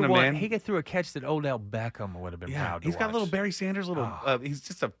sweetness threw in him, man. He threw a catch that Odell Beckham would have been proud to He's got a little watch. Barry Sanders, he's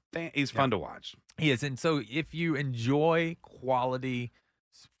just a fan. He's fun to watch. He is. And so if you enjoy quality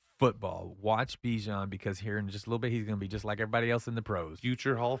football, watch Bijan because here in just a little bit he's going to be just like everybody else in the pros.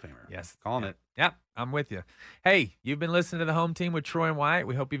 Future Hall of Famer. Yes. Calling it. Yep, I'm with you. Hey, you've been listening to The Home Team with Troy and Wyatt.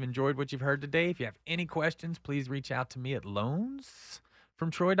 We hope you've enjoyed what you've heard today. If you have any questions, please reach out to me at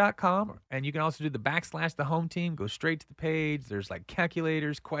loansfromtroy.com. And you can also do the / The Home Team. Go straight to the page. There's like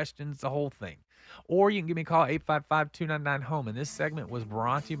calculators, questions, the whole thing. Or you can give me a call, 855-299-HOME. And this segment was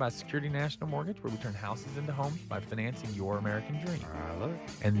brought to you by Security National Mortgage, where we turn houses into homes by financing your American dream. I love it.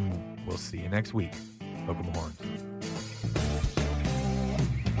 And we'll see you next week. Hook 'em horns.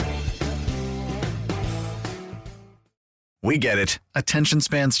 We get it. Attention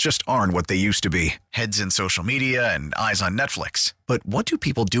spans just aren't what they used to be. Heads in social media and eyes on Netflix. But what do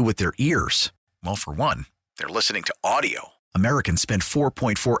people do with their ears? Well, for one, they're listening to audio. Americans spend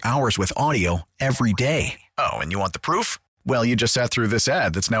 4.4 hours with audio every day. Oh, and you want the proof? Well, you just sat through this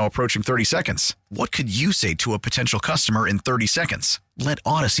ad that's now approaching 30 seconds. What could you say to a potential customer in 30 seconds? Let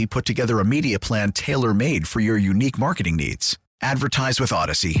Odyssey put together a media plan tailor-made for your unique marketing needs. Advertise with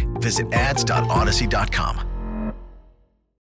Odyssey. Visit ads.odyssey.com.